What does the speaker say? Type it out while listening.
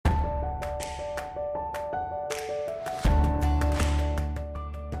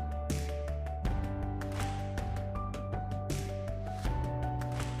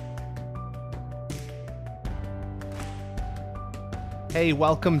Hey,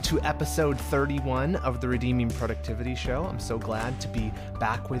 welcome to episode 31 of the Redeeming Productivity Show. I'm so glad to be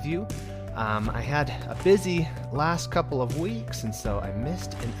back with you. I had a busy last couple of weeks, and so I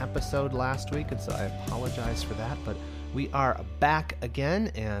missed an episode last week, and so I apologize for that, but we are back again,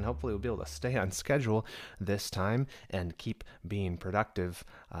 and hopefully we'll be able to stay on schedule this time and keep being productive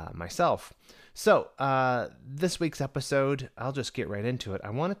myself. So, this week's episode, I'll just get right into it.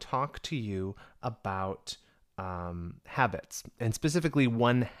 I want to talk to you about habits, and specifically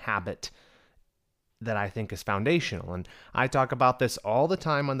one habit that I think is foundational. And I talk about this all the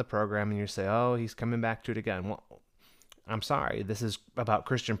time on the program, and you say, oh, he's coming back to it again. Well, I'm sorry, this is about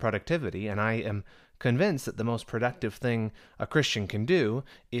Christian productivity, and I am convinced that the most productive thing a Christian can do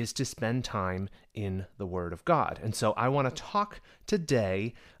is to spend time in the Word of God. And so I want to talk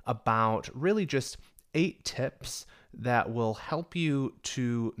today about really just 8 tips that will help you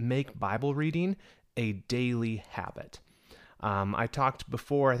to make Bible reading a daily habit. I talked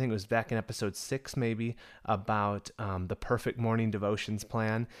before, I think it was back in episode 6 maybe, about the perfect morning devotions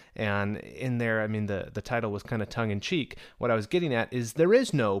plan. And in there, I mean, the title was kind of tongue-in-cheek. What I was getting at is there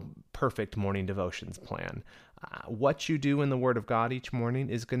is no perfect morning devotions plan. What you do in the Word of God each morning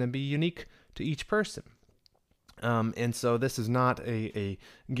is going to be unique to each person. And so this is not a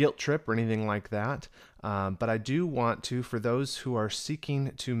guilt trip or anything like that, but I do want to, for those who are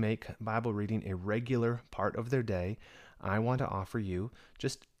seeking to make Bible reading a regular part of their day, I want to offer you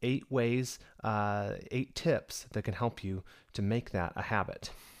just 8 ways, 8 tips that can help you to make that a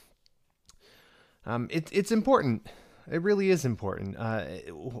habit. It's important. It really is important.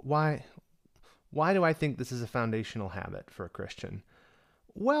 Why do I think this is a foundational habit for a Christian?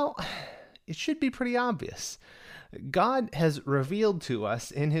 Well, it should be pretty obvious. God has revealed to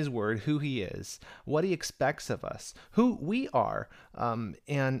us in His Word who He is, what He expects of us, who we are,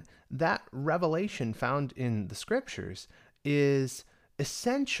 and that revelation found in the Scriptures is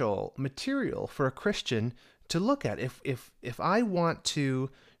essential material for a Christian to look at. If I want to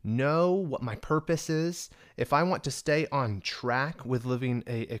know what my purpose is, if I want to stay on track with living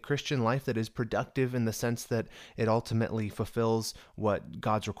a Christian life that is productive in the sense that it ultimately fulfills what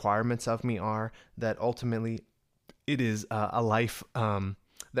God's requirements of me are, that ultimately it is a life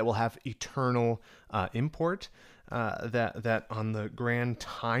that will have eternal import, that on the grand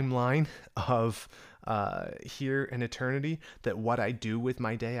timeline of here in eternity, that what I do with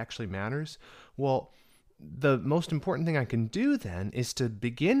my day actually matters. Well, the most important thing I can do then is to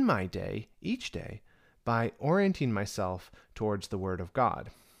begin my day, each day, by orienting myself towards the Word of God.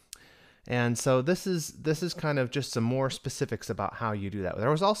 And so this is kind of just some more specifics about how you do that.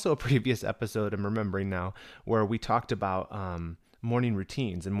 There was also a previous episode, I'm remembering now, where we talked about morning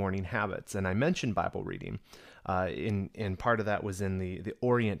routines and morning habits, and I mentioned Bible reading. In part of that was in the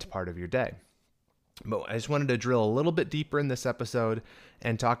orient part of your day. But I just wanted to drill a little bit deeper in this episode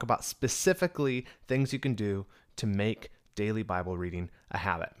and talk about specifically things you can do to make daily Bible reading a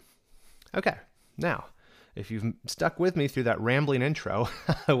habit. Okay, now, if you've stuck with me through that rambling intro,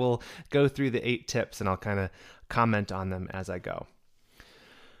 I will go through the 8 tips and I'll kind of comment on them as I go.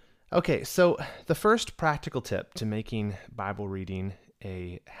 Okay, so the first practical tip to making Bible reading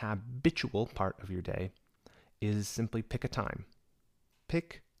a habitual part of your day is simply pick a time.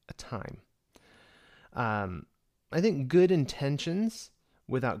 Pick a time. I think good intentions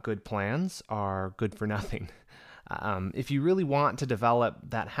without good plans are good for nothing. If you really want to develop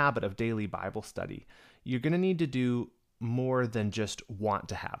that habit of daily Bible study, you're going to need to do more than just want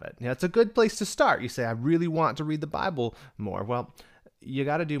to have it. Now, it's a good place to start. You say, I really want to read the Bible more. Well, you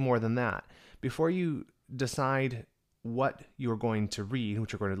got to do more than that. Before you decide what you're going to read,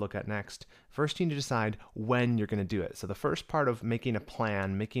 which we're going to look at next, first you need to decide when you're going to do it. So the first part of making a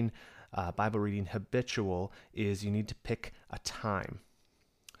plan, making Bible reading habitual, is you need to pick a time.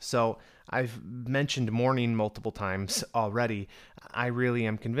 So I've mentioned morning multiple times already. I really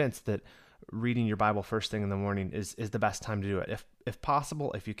am convinced that reading your Bible first thing in the morning is the best time to do it. If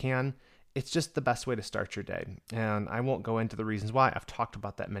possible, if you can, it's just the best way to start your day. And I won't go into the reasons why. I've talked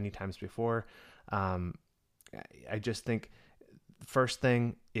about that many times before. I just think first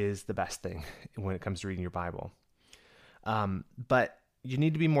thing is the best thing when it comes to reading your Bible. But you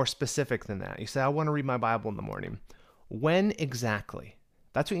need to be more specific than that. You say, I want to read my Bible in the morning. When exactly?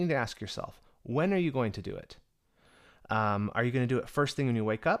 That's what you need to ask yourself. When are you going to do it? Are you going to do it first thing when you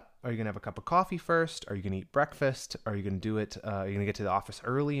wake up? Are you going to have a cup of coffee first? Are you going to eat breakfast? Are you going to do it? Are you going to get to the office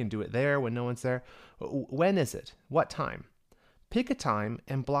early and do it there when no one's there? When is it? What time? Pick a time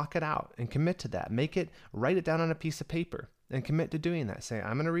and block it out and commit to that. Write it down on a piece of paper and commit to doing that. Say,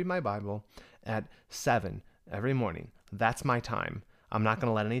 I'm going to read my Bible at 7 every morning. That's my time. I'm not going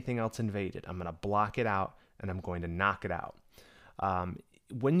to let anything else invade it. I'm going to block it out and I'm going to knock it out.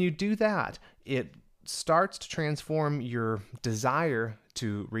 When you do that, it starts to transform your desire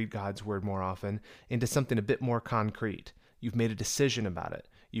to read God's word more often into something a bit more concrete. You've made a decision about it.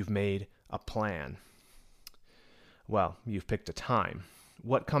 You've made a plan. Well, you've picked a time.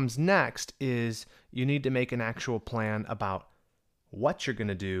 What comes next is you need to make an actual plan about what you're going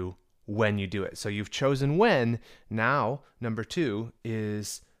to do when you do it. So you've chosen when. Now, number 2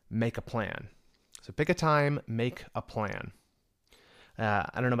 is make a plan. So pick a time, make a plan. I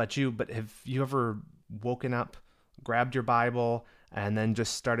don't know about you, but have you ever woken up, grabbed your Bible, and then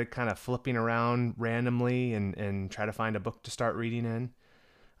just started kind of flipping around randomly and try to find a book to start reading in?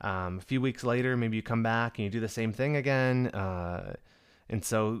 A few weeks later, maybe you come back and you do the same thing again. And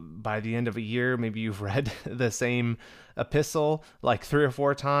so by the end of a year, maybe you've read the same epistle like 3 or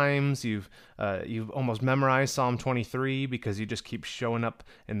 4 times. You've almost memorized Psalm 23 because you just keep showing up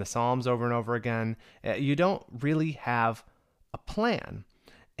in the Psalms over and over again. You don't really have a plan.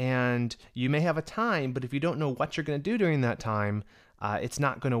 And you may have a time, but if you don't know what you're going to do during that time, it's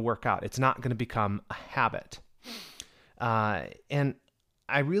not going to work out. It's not going to become a habit. And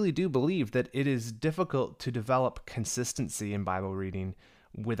I really do believe that it is difficult to develop consistency in Bible reading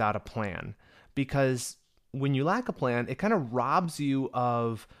without a plan, because when you lack a plan, it kind of robs you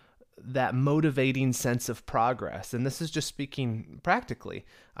of that motivating sense of progress. And this is just speaking practically.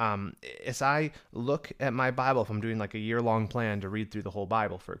 As I look at my Bible, if I'm doing like a year-long plan to read through the whole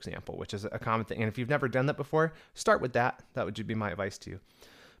Bible, for example, which is a common thing. And if you've never done that before, start with that. That would be my advice to you.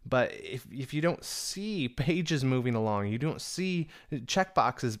 But if you don't see pages moving along, you don't see check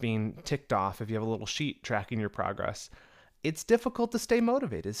boxes being ticked off, if you have a little sheet tracking your progress, it's difficult to stay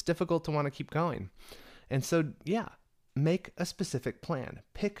motivated. It's difficult to want to keep going. And so, yeah, make a specific plan.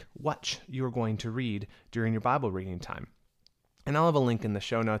 Pick what you're going to read during your Bible reading time. And I'll have a link in the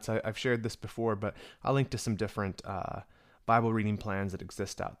show notes. I've shared this before, but I'll link to some different Bible reading plans that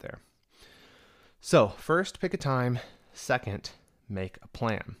exist out there. So first, pick a time. Second, make a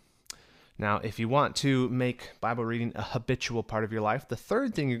plan. Now, if you want to make Bible reading a habitual part of your life, the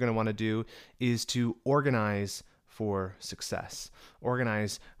third thing you're going to want to do is to organize for success.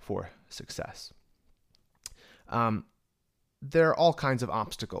 Organize for success. There are all kinds of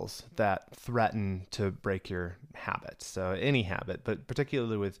obstacles that threaten to break your habits. So any habit, but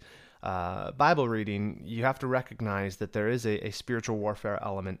particularly with Bible reading, you have to recognize that there is a spiritual warfare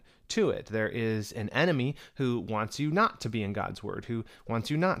element to it. There is an enemy who wants you not to be in God's word, who wants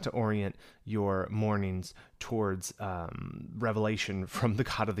you not to orient your mornings towards revelation from the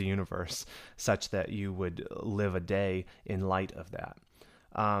God of the universe, such that you would live a day in light of that.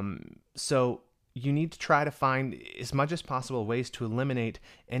 So you need to try to find, as much as possible, ways to eliminate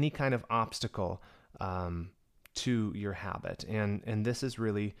any kind of obstacle to your habit. And this is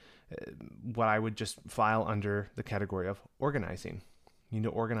really what I would just file under the category of organizing. You need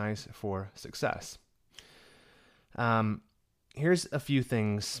to organize for success. Here's a few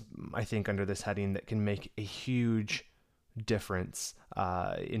things I think under this heading that can make a huge difference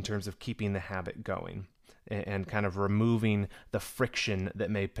in terms of keeping the habit going and kind of removing the friction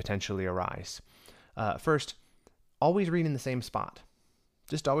that may potentially arise. First, always read in the same spot.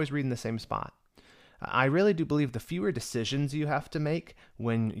 Just always read in the same spot. I really do believe the fewer decisions you have to make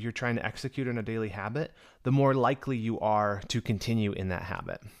when you're trying to execute on a daily habit, the more likely you are to continue in that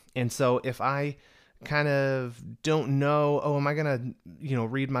habit. And so if I kind of don't know, am I going to,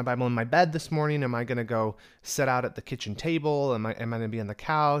 read my Bible in my bed this morning? Am I going to go sit out at the kitchen table? Am I going to be on the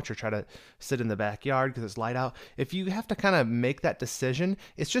couch or try to sit in the backyard because it's light out? If you have to kind of make that decision,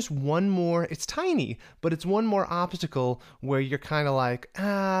 it's just one more, it's tiny, but it's one more obstacle where you're kind of like,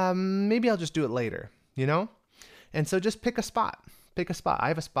 maybe I'll just do it later, And so just pick a spot. Pick a spot. I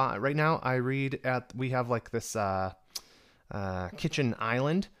have a spot right now. We have like this kitchen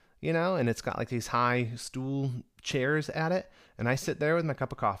island, and it's got like these high stool chairs at it. And I sit there with my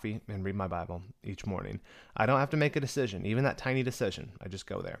cup of coffee and read my Bible each morning. I don't have to make a decision, even that tiny decision. I just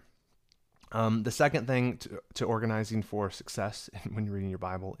go there. The second thing to organizing for success when you're reading your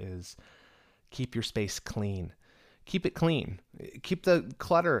Bible is keep your space clean. Keep it clean. Keep the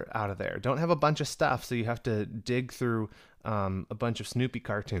clutter out of there. Don't have a bunch of stuff so you have to dig through a bunch of Snoopy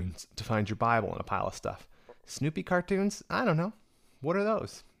cartoons to find your Bible in a pile of stuff. Snoopy cartoons? I don't know. What are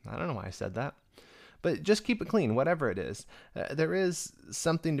those? I don't know why I said that. But just keep it clean, whatever it is. There is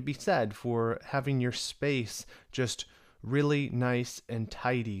something to be said for having your space just really nice and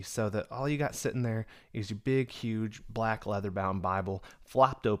tidy so that all you got sitting there is your big, huge, black leather-bound Bible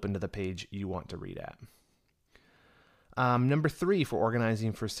flopped open to the page you want to read at. Number 3 for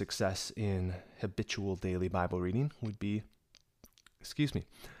organizing for success in habitual daily Bible reading would be,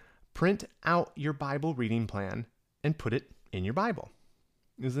 print out your Bible reading plan and put it in your Bible.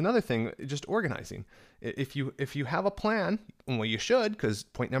 Is another thing, just organizing. If you have a plan, well, you should, because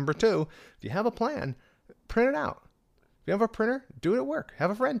point number 2, if you have a plan, print it out. If you have a printer, do it at work.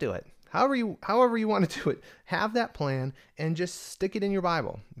 Have a friend do it. However you want to do it, have that plan and just stick it in your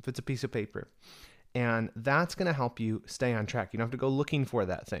Bible if it's a piece of paper. And that's going to help you stay on track. You don't have to go looking for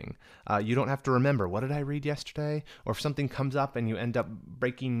that thing. You don't have to remember, what did I read yesterday? Or if something comes up and you end up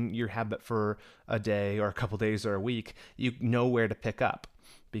breaking your habit for a day or a couple days or a week, you know where to pick up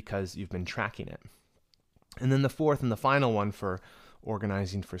because you've been tracking it. And then the fourth and the final one for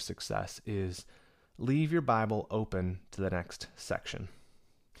organizing for success is leave your Bible open to the next section.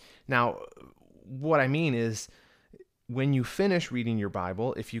 Now, what I mean is, when you finish reading your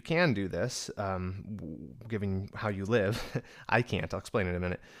Bible, if you can do this, given how you live, I can't, I'll explain in a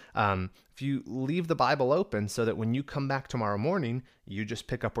minute. If you leave the Bible open so that when you come back tomorrow morning, you just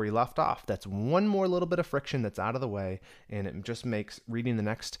pick up where you left off. That's one more little bit of friction that's out of the way, and it just makes reading the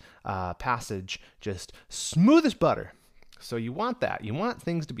next passage just smooth as butter. So you want that. You want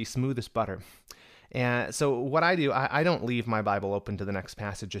things to be smooth as butter. And so what I do, I don't leave my Bible open to the next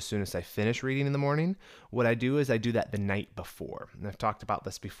passage as soon as I finish reading in the morning. What I do is I do that the night before. And I've talked about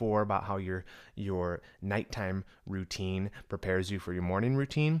this before, about how your nighttime routine prepares you for your morning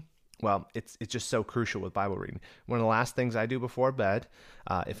routine. Well, it's just so crucial with Bible reading. One of the last things I do before bed,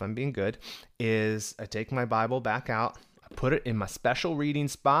 if I'm being good, is I take my Bible back out, I put it in my special reading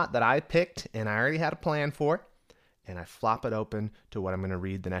spot that I picked and I already had a plan for, and I flop it open to what I'm going to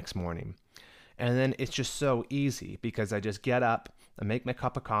read the next morning. And then it's just so easy because I just get up, I make my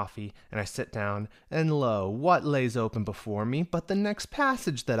cup of coffee, and I sit down, and lo, what lays open before me but the next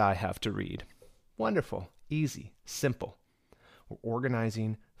passage that I have to read? Wonderful, easy, simple. We're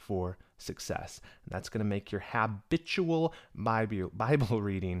organizing for success. And that's going to make your habitual Bible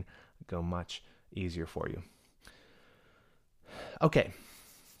reading go much easier for you. Okay.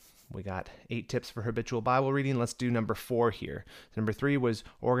 We got 8 tips for habitual Bible reading. Let's do number 4 here. Number 3 was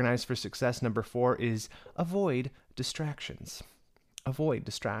organize for success. Number 4 is avoid distractions. Avoid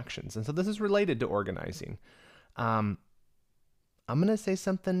distractions. And so this is related to organizing. I'm going to say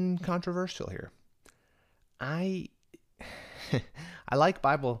something controversial here. I like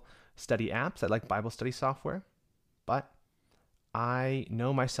Bible study apps. I like Bible study software. But I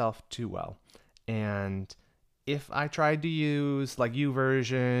know myself too well. And if I tried to use like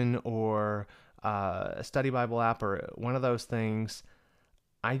YouVersion or a study Bible app or one of those things,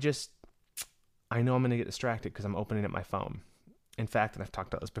 I know I'm going to get distracted because I'm opening up my phone. In fact, and I've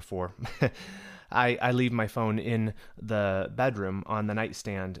talked about this before, I leave my phone in the bedroom on the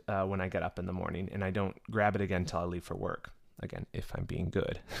nightstand when I get up in the morning, and I don't grab it again until I leave for work. Again, if I'm being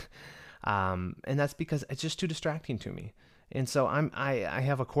good. And that's because it's just too distracting to me. And so I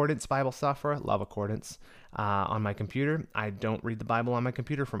have Accordance Bible software, love Accordance, on my computer. I don't read the Bible on my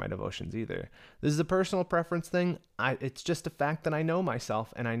computer for my devotions either. This is a personal preference thing. It's just a fact that I know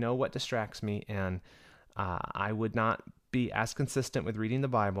myself and I know what distracts me, and I would not be as consistent with reading the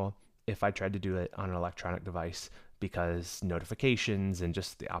Bible if I tried to do it on an electronic device, because notifications and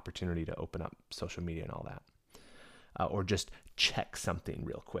just the opportunity to open up social media and all that. Or just check something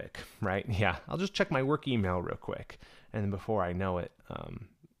real quick, right? Yeah, I'll just check my work email real quick. And then before I know it,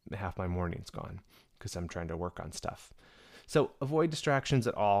 half my morning's gone because I'm trying to work on stuff. So avoid distractions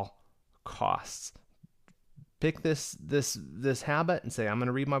at all costs. Pick this habit and say, I'm going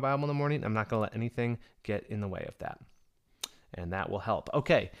to read my Bible in the morning. I'm not going to let anything get in the way of that. And that will help.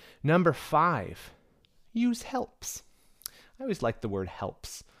 Okay, number 5, use helps. I always like the word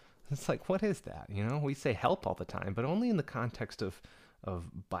helps. It's like, what is that? You know, we say help all the time, but only in the context of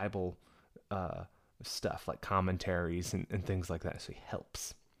Bible stuff like commentaries and things like that. So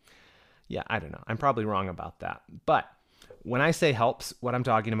helps. Yeah, I don't know. I'm probably wrong about that. But when I say helps, what I'm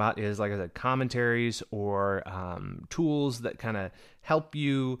talking about is, like I said, commentaries or tools that kind of help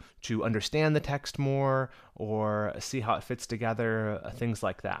you to understand the text more or see how it fits together, things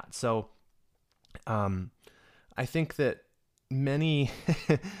like that. So I think that many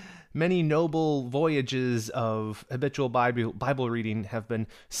noble voyages of habitual Bible reading have been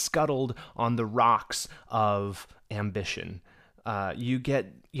scuttled on the rocks of ambition. You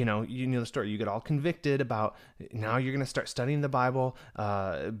get, you know the story. You get all convicted about now you're going to start studying the Bible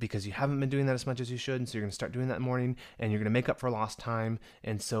because you haven't been doing that as much as you should. And so you're going to start doing that in the morning, and you're going to make up for lost time.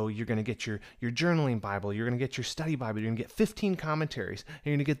 And so you're going to get your journaling Bible. You're going to get your study Bible. You're going to get 15 commentaries.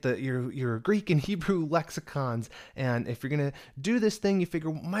 You're going to get your Greek and Hebrew lexicons. And if you're going to do this thing, you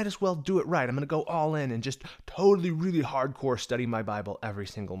figure, might as well do it right. I'm going to go all in and just totally, really hardcore study my Bible every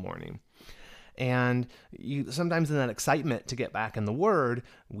single morning. And sometimes in that excitement to get back in the Word,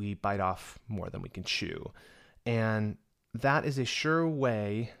 we bite off more than we can chew. And that is a sure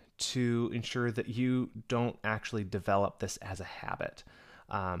way to ensure that you don't actually develop this as a habit.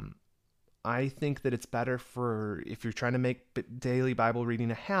 I think that it's better for, if you're trying to make daily Bible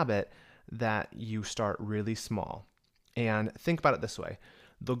reading a habit, that you start really small. And think about it this way.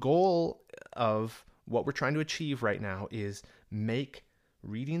 The goal of what we're trying to achieve right now is make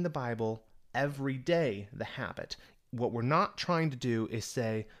reading the Bible every day the habit. What we're not trying to do is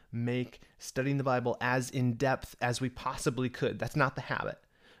say, make studying the Bible as in depth as we possibly could. That's not the habit.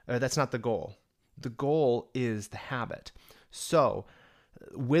 That's not the goal. The goal is the habit. So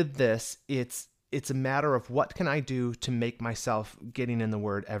with this, it's a matter of what can I do to make myself getting in the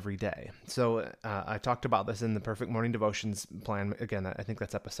Word every day. So I talked about this in the Perfect Morning Devotions plan. Again, I think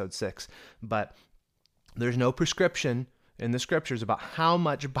that's episode 6. But there's no prescription in the scriptures about how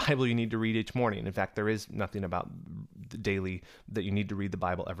much Bible you need to read each morning. In fact, there is nothing about the daily that you need to read the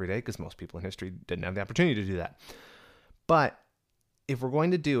Bible every day, because most people in history didn't have the opportunity to do that. But if we're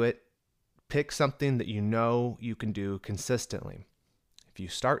going to do it, pick something that you know you can do consistently. If you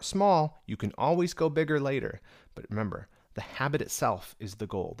start small, you can always go bigger later. But remember, the habit itself is the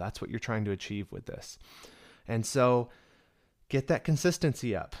goal. That's what you're trying to achieve with this. And so get that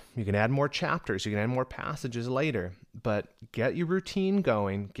consistency up. You can add more chapters, you can add more passages later, but get your routine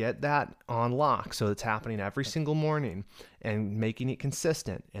going, get that on lock so it's happening every single morning and making it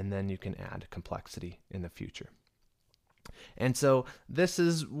consistent, and then you can add complexity in the future. And so this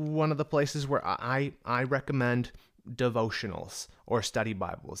is one of the places where I recommend devotionals or study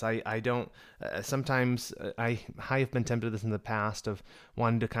Bibles. I don't, sometimes I have been tempted to this in the past of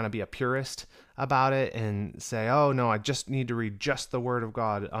wanting to kind of be a purist about it and say, oh no, I just need to read just the Word of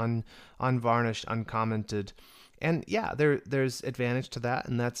God, unvarnished, uncommented. And yeah, there's advantage to that,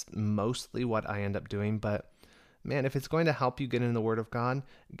 and that's mostly what I end up doing. But man, if it's going to help you get in the Word of God,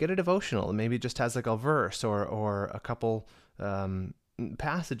 get a devotional. Maybe it just has like a verse or a couple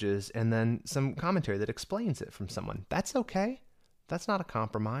passages and then some commentary that explains it from someone. That's okay. That's not a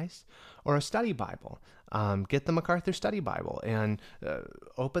compromise. Or a study Bible. Get the MacArthur Study Bible and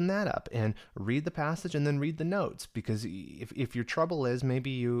open that up and read the passage and then read the notes. Because if your trouble is maybe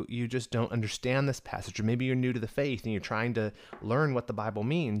you just don't understand this passage, or maybe you're new to the faith and you're trying to learn what the Bible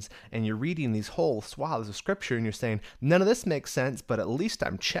means, and you're reading these whole swaths of scripture and you're saying, none of this makes sense, but at least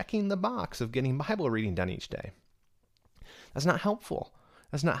I'm checking the box of getting Bible reading done each day. That's not helpful.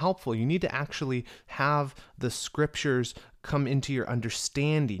 That's not helpful. You need to actually have the scriptures come into your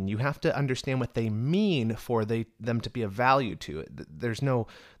understanding. You have to understand what they mean for them to be of value to it. There's no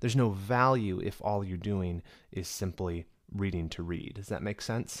value if all you're doing is simply reading to read. Does that make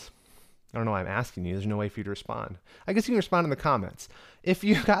sense? I don't know why I'm asking you. There's no way for you to respond. I guess you can respond in the comments. If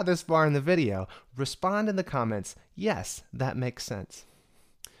you got this far in the video, respond in the comments. Yes, that makes sense.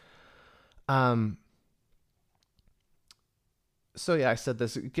 So yeah, I said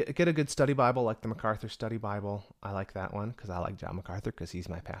this, get a good study Bible like the MacArthur Study Bible. I like that one because I like John MacArthur because he's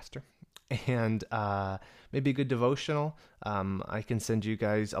my pastor. And maybe a good devotional. I can send you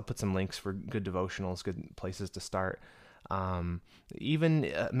guys, I'll put some links for good devotionals, good places to start.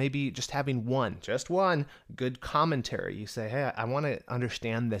 Even maybe just having just one good commentary. You say, hey, I want to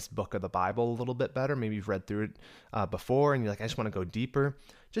understand this book of the Bible a little bit better. Maybe you've read through it before and you're like, I just want to go deeper.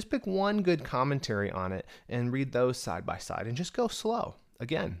 Just pick one good commentary on it and read those side by side and just go slow.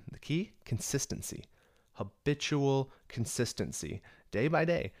 Again, the key, consistency, habitual consistency, day by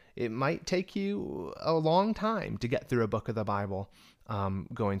day. It might take you a long time to get through a book of the Bible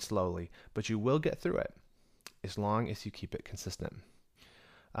going slowly, but you will get through it as long as you keep it consistent.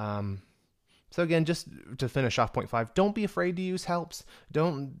 So again, just to finish off point 5, don't be afraid to use helps.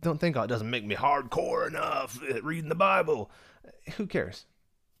 Don't think, oh, it doesn't make me hardcore enough at reading the Bible. Who cares?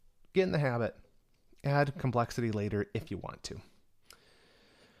 Get in the habit. Add complexity later if you want to.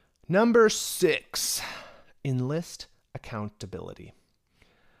 Number 6, enlist accountability.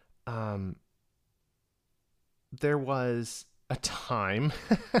 There was a time,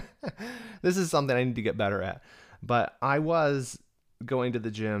 this is something I need to get better at, but I was going to the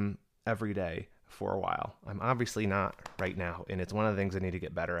gym every day for a while. I'm obviously not right now, and it's one of the things I need to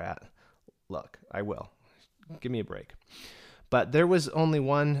get better at. Look, I will. Give me a break. But there was only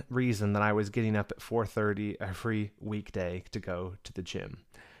one reason that I was getting up at 4:30 every weekday to go to the gym.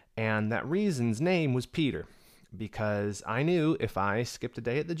 And that reason's name was Peter, because I knew if I skipped a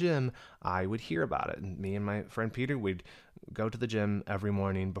day at the gym, I would hear about it. And me and my friend Peter would go to the gym every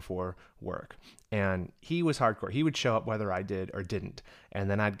morning before work. And he was hardcore. He would show up whether I did or didn't. And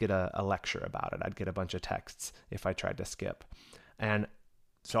then I'd get a lecture about it. I'd get a bunch of texts if I tried to skip. And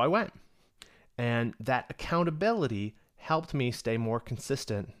so I went. And that accountability helped me stay more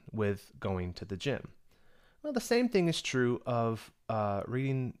consistent with going to the gym. Well, the same thing is true of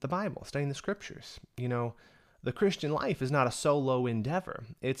reading the Bible, studying the scriptures. The Christian life is not a solo endeavor.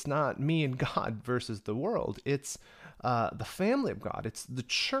 It's not me and God versus the world. It's the family of God. It's the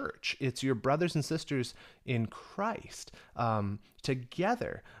church. It's your brothers and sisters in Christ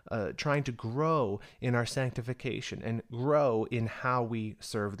together, trying to grow in our sanctification and grow in how we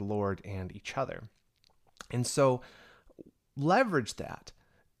serve the Lord and each other. And so leverage that.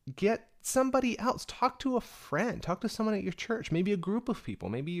 Get somebody else, talk to a friend, talk to someone at your church, maybe a group of people,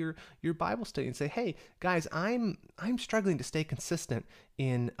 maybe your Bible study, and say, hey guys, I'm struggling to stay consistent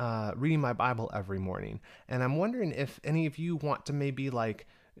in reading my Bible every morning, and I'm wondering if any of you want to maybe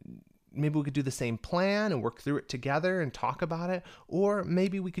we could do the same plan and work through it together and talk about it, or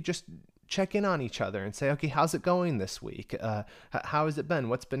maybe we could just check in on each other and say, okay, how's it going this week? How has it been?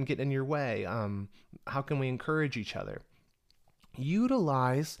 What's been getting in your way? How can we encourage each other?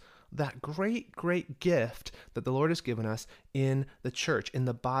 Utilize that great gift that the Lord has given us in the church, in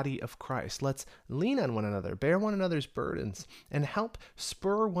the body of Christ. Let's lean on one another, bear one another's burdens, and help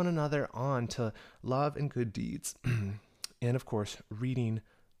spur one another on to love and good deeds. And of course, reading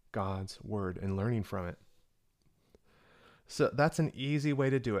God's word and learning from it. So that's an easy way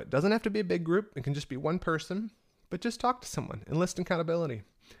to do it. Doesn't have to be a big group. It can just be one person, but just talk to someone, enlist accountability.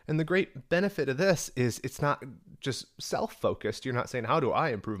 And the great benefit of this is it's not just self-focused. You're not saying, how do I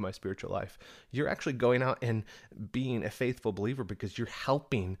improve my spiritual life? You're actually going out and being a faithful believer because you're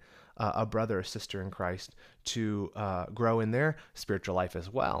helping a brother or sister in Christ to grow in their spiritual life as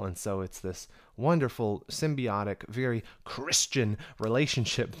well. And so it's this wonderful, symbiotic, very Christian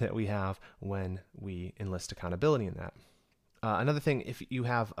relationship that we have when we enlist accountability in that. Another thing, if you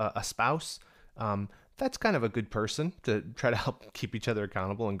have a spouse, that's kind of a good person to try to help keep each other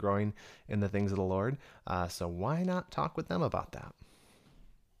accountable and growing in the things of the Lord. So why not talk with them about that?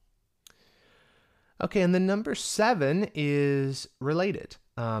 Okay, and then number 7 is related,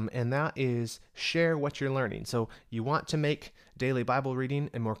 and that is share what you're learning. So you want to make daily Bible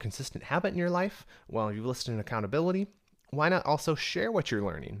reading a more consistent habit in your life? Well, you've listed an accountability. Why not also share what you're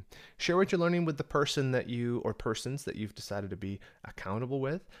learning? Share what you're learning with the person that you, or persons that you've decided to be accountable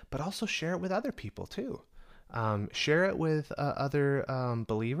with, but also share it with other people too. Share it with other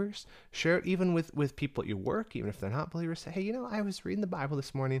believers. Share it even with people at your work, even if they're not believers. Say, hey, I was reading the Bible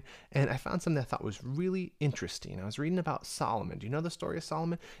this morning and I found something I thought was really interesting. I was reading about Solomon. Do you know the story of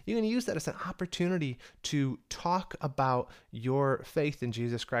Solomon? You can use that as an opportunity to talk about your faith in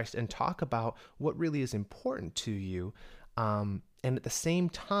Jesus Christ and talk about what really is important to you. And at the same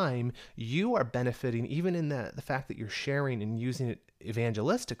time, you are benefiting even in the fact that you're sharing and using it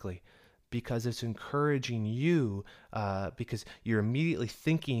evangelistically, because it's encouraging you, because you're immediately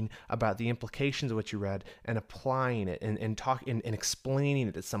thinking about the implications of what you read and applying it and explaining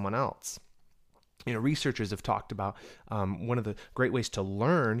it to someone else. Researchers have talked about one of the great ways to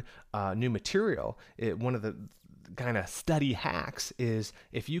learn new material. One of the kind of study hacks is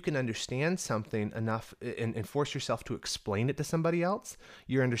if you can understand something enough and force yourself to explain it to somebody else,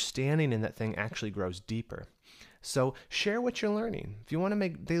 your understanding in that thing actually grows deeper. So share what you're learning. If you want to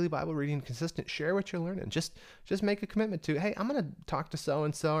make daily Bible reading consistent, share what you're learning. Just make a commitment to, hey, I'm going to talk to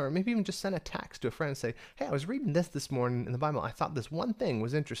so-and-so, or maybe even just send a text to a friend and say, hey, I was reading this morning in the Bible. I thought this one thing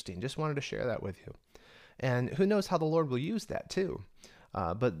was interesting. Just wanted to share that with you. And who knows how the Lord will use that too.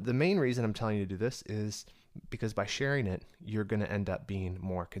 But the main reason I'm telling you to do this is because by sharing it, you're going to end up being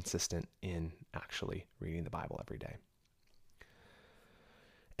more consistent in actually reading the Bible every day.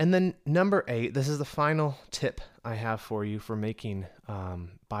 And then number 8, this is the final tip I have for you for making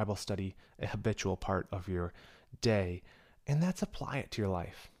Bible study a habitual part of your day, and that's apply it to your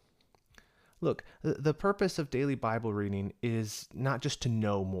life. Look, the purpose of daily Bible reading is not just to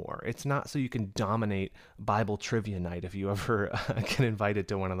know more. It's not so you can dominate Bible trivia night if you ever get invited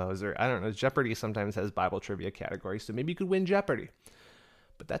to one of those. Or I don't know, Jeopardy sometimes has Bible trivia categories, so maybe you could win Jeopardy.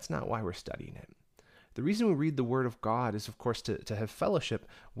 But that's not why we're studying it. The reason we read the Word of God is, of course, to have fellowship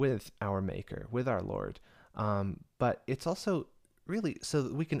with our Maker, with our Lord. But it's also really so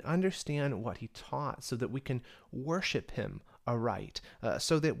that we can understand what He taught, so that we can worship Him aright,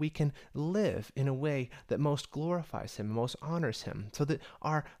 so that we can live in a way that most glorifies Him, most honors Him, so that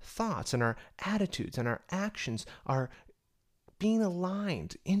our thoughts and our attitudes and our actions are being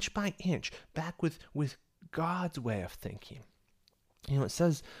aligned inch by inch back with God's way of thinking. It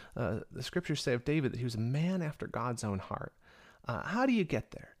says, the scriptures say of David that he was a man after God's own heart. How do you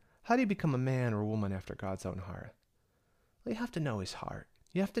get there? How do you become a man or a woman after God's own heart? Well, you have to know His heart.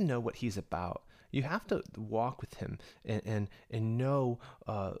 You have to know what He's about. You have to walk with Him and know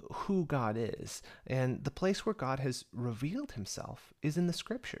who God is. And the place where God has revealed Himself is in the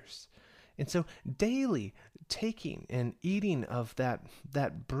scriptures. And so daily taking and eating of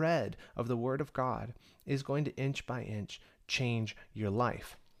that bread of the Word of God is going to inch by inch change your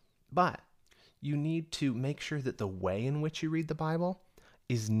life. But you need to make sure that the way in which you read the Bible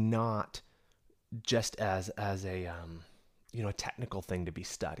is not just as a a technical thing to be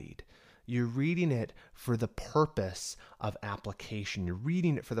studied. You're reading it for the purpose of application. You're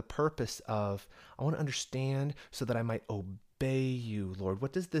reading it for the purpose of, I want to understand so that I might obey you, Lord.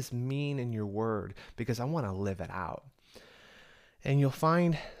 What does this mean in your word? Because I want to live it out. And you'll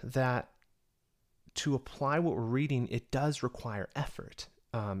find that to apply what we're reading, it does require effort.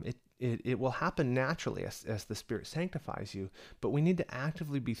 It will happen naturally as the Spirit sanctifies you, but we need to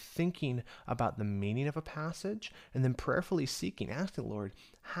actively be thinking about the meaning of a passage and then prayerfully seeking, asking, Lord,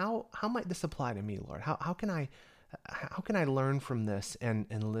 how might this apply to me, Lord? How can I learn from this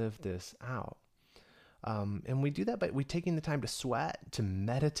and live this out? And we do that by taking the time to sweat, to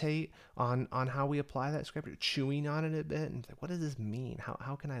meditate on how we apply that scripture, chewing on it a bit, and like, what does this mean?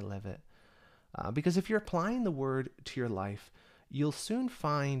 How can I live it? Because if you're applying the word to your life, you'll soon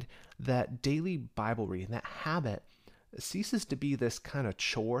find that daily Bible reading, that habit, ceases to be this kind of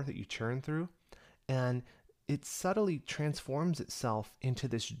chore that you churn through, and it subtly transforms itself into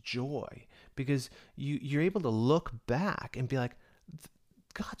this joy, because you're able to look back and be like,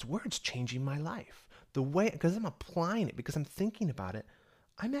 God's word's changing my life. The way, because I'm applying it, because I'm thinking about it,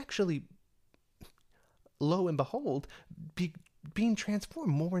 I'm actually, lo and behold, being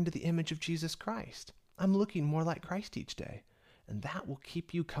transformed more into the image of Jesus Christ. I'm looking more like Christ each day. And that will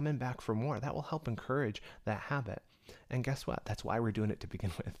keep you coming back for more. That will help encourage that habit. And guess what? That's why we're doing it to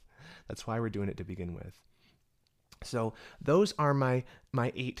begin with. That's why we're doing it to begin with. So those are my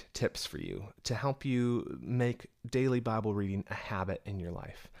 8 tips for you to help you make daily Bible reading a habit in your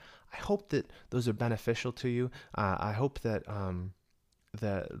life. I hope that those are beneficial to you. I hope that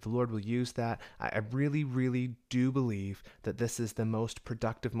the Lord will use that. I really, really do believe that this is the most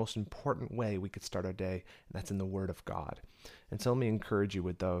productive, most important way we could start our day, and that's in the Word of God. And so let me encourage you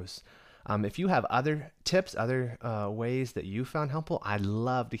with those. If you have other tips, other ways that you found helpful, I'd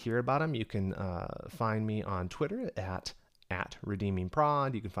love to hear about them. You can find me on Twitter at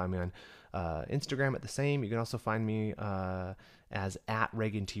RedeemingProd. You can find me on Instagram at the same. You can also find me as at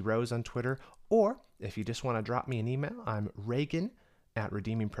Reagan T. Rose on Twitter. Or if you just want to drop me an email, I'm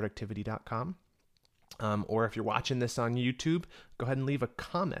Reagan@redeemingproductivity.com. Or if you're watching this on YouTube, go ahead and leave a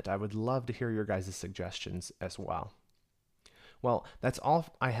comment. I would love to hear your guys' suggestions as well. Well, that's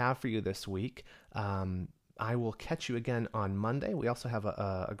all I have for you this week. I will catch you again on Monday. We also have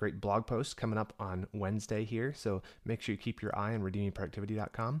a great blog post coming up on Wednesday here, so make sure you keep your eye on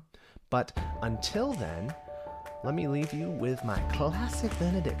redeemingproductivity.com. But until then, let me leave you with my classic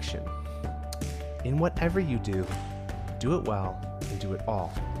benediction. In whatever you do, do it well and do it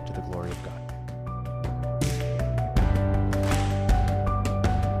all to the glory of God.